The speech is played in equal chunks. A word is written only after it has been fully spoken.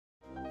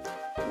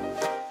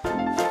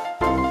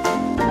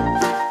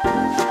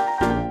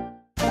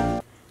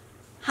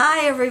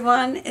Hi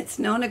everyone, it's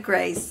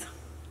NonnaGrace,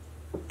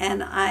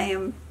 and I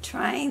am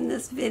trying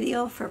this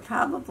video for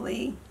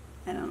probably,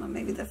 I don't know,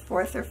 maybe the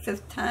fourth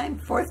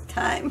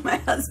time my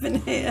husband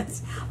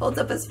has holds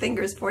up his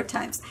fingers 4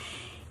 times.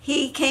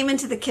 He came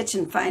into the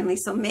kitchen finally,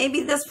 so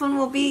maybe this one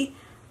will be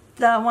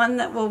the one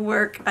that will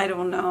work. I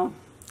don't know,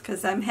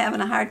 because I'm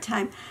having a hard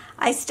time.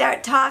 I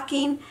start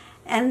talking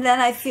and then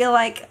I feel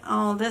like,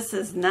 oh, this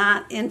is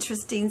not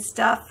interesting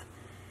stuff,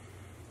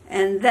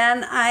 and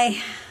then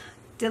I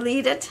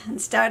delete it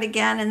and start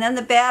again, and then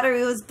the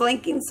battery was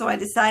blinking, so I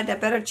decided I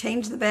better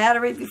change the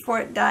battery before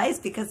it dies,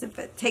 because if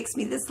it takes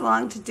me this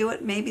long to do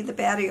it, maybe the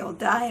battery will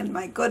die on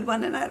my good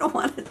one, and I don't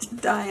want it to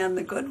die on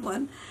the good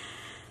one.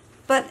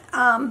 But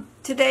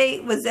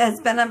today has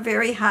been a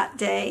very hot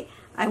day.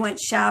 I went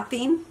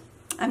shopping.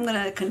 I'm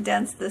going to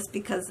condense this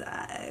because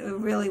it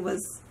really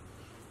was,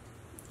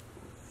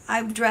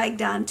 I've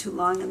dragged on too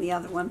long in the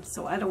other one,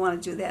 so I don't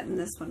want to do that in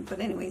this one.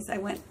 But anyways, I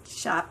went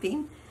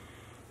shopping.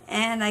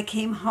 And I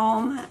came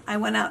home, I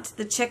went out to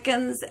the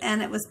chickens,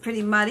 and it was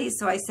pretty muddy,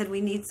 so I said we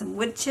need some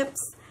wood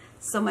chips.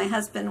 So my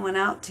husband went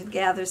out to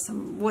gather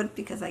some wood,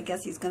 because I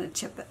guess he's going to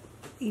chip it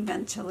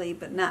eventually,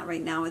 but not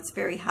right now. It's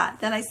very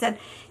hot. Then I said,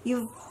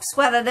 you've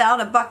sweated out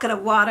a bucket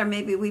of water,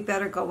 maybe we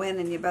better go in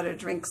and you better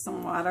drink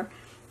some water,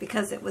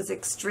 because it was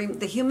extreme.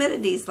 The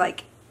humidity is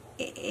like,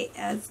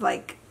 it's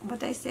like,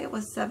 what did I say, it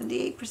was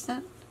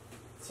 78%?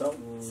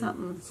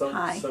 Something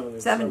high,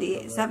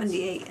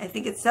 78. I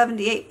think it's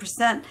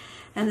 78%,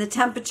 and the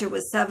temperature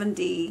was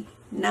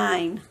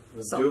 79.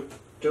 The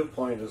dew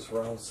point is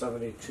around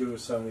 72,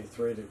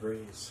 73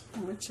 degrees.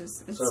 Which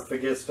is, so if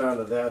it gets down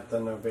to that,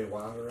 then there'll be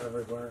water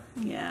everywhere.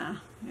 Yeah,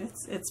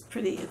 it's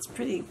pretty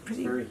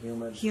very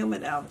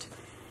humid out.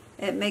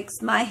 It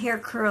makes my hair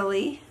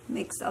curly,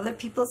 makes other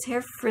people's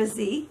hair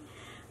frizzy.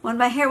 When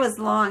my hair was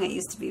long, it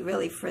used to be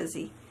really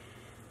frizzy.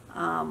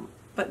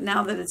 But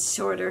now that it's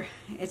shorter,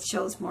 it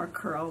shows more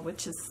curl,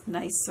 which is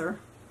nicer,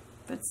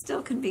 but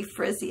still can be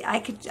frizzy.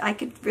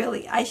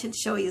 I should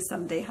show you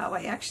someday how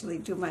I actually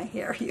do my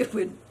hair. You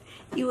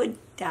would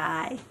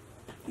die.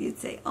 You'd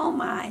say, oh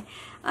my.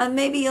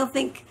 Maybe you'll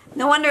think,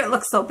 no wonder it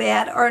looks so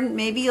bad. Or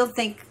maybe you'll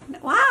think,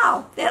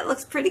 wow, that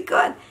looks pretty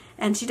good.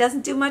 And she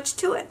doesn't do much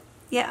to it.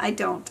 Yeah, I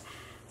don't.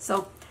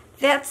 So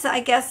that's, I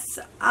guess,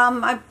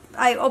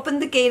 I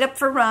opened the gate up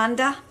for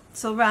Rhonda.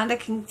 So Rhonda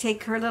can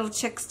take her little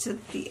chicks to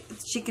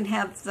she can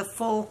have the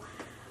full,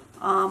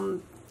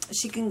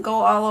 she can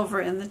go all over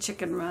in the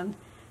chicken run.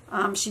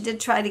 She did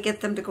try to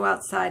get them to go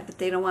outside, but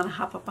they don't want to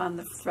hop up on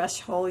the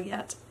threshold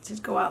yet to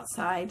go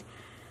outside.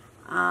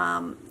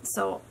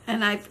 So,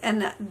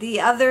 and the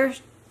other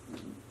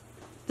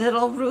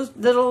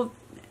little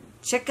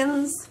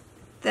chickens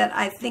that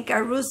I think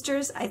are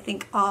roosters, I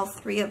think all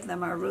 3 of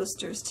them are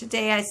roosters.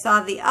 Today I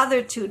saw the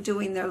other 2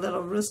 doing their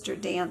little rooster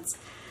dance.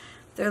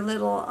 Their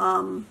little,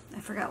 I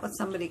forgot what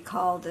somebody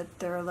called it,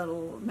 their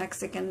little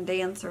Mexican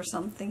dance or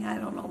something. I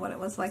don't know what it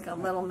was, like a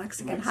little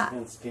Mexican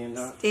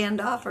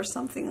standoff or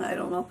something, I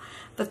don't know.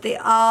 But they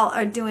all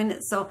are doing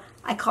it, so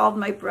I called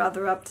my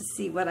brother up to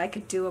see what I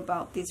could do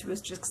about these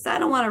roosters, because I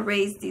don't want to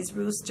raise these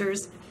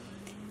roosters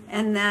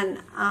and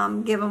then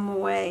give them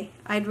away.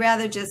 I'd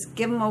rather just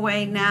give them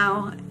away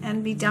now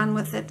and be done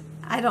with it.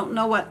 I don't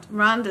know what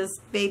Rhonda's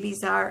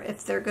babies are,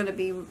 if they're going to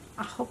be,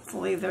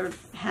 hopefully they're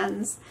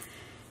hens.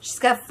 She's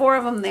got 4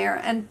 of them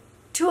there, and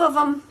 2 of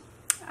them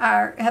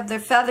have their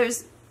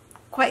feathers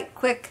quite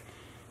quick,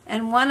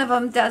 and 1 of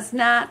them does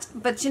not.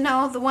 But you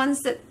know, the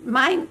ones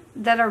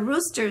that are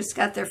roosters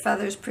got their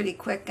feathers pretty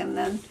quick, and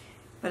then,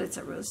 but it's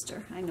a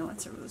rooster. I know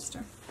it's a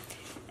rooster,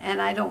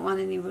 and I don't want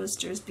any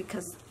roosters,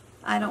 because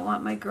I don't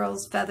want my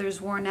girls'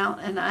 feathers worn out,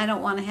 and I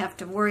don't want to have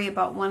to worry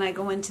about when I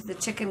go into the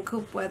chicken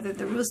coop whether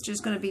the rooster's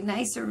going to be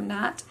nice or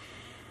not.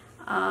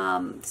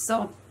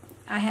 So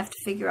I have to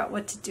figure out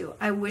what to do.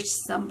 I wish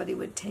somebody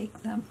would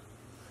take them.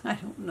 I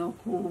don't know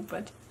who,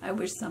 but I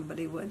wish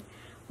somebody would.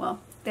 Well,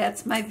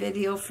 that's my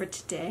video for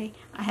today.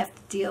 I have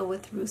to deal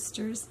with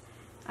roosters.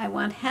 I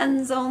want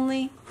hens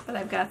only, but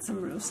I've got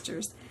some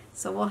roosters.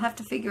 So we'll have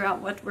to figure out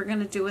what we're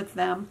going to do with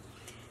them.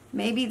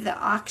 Maybe the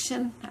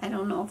auction. I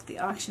don't know if the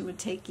auction would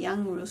take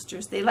young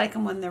roosters. They like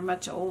them when they're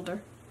much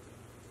older.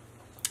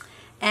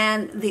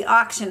 And the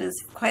auction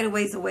is quite a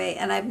ways away,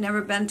 and I've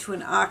never been to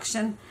an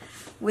auction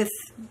with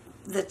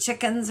the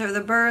chickens or the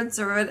birds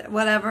or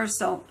whatever,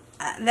 so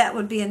that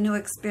would be a new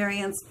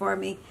experience for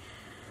me.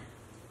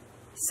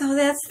 So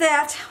that's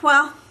that.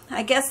 Well,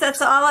 I guess that's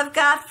all I've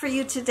got for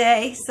you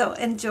today, so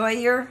enjoy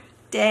your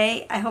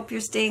day. I hope you're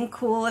staying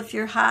cool if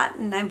you're hot,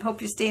 and I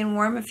hope you're staying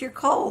warm if you're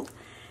cold,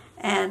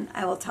 and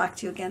I will talk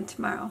to you again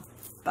tomorrow.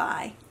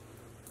 Bye.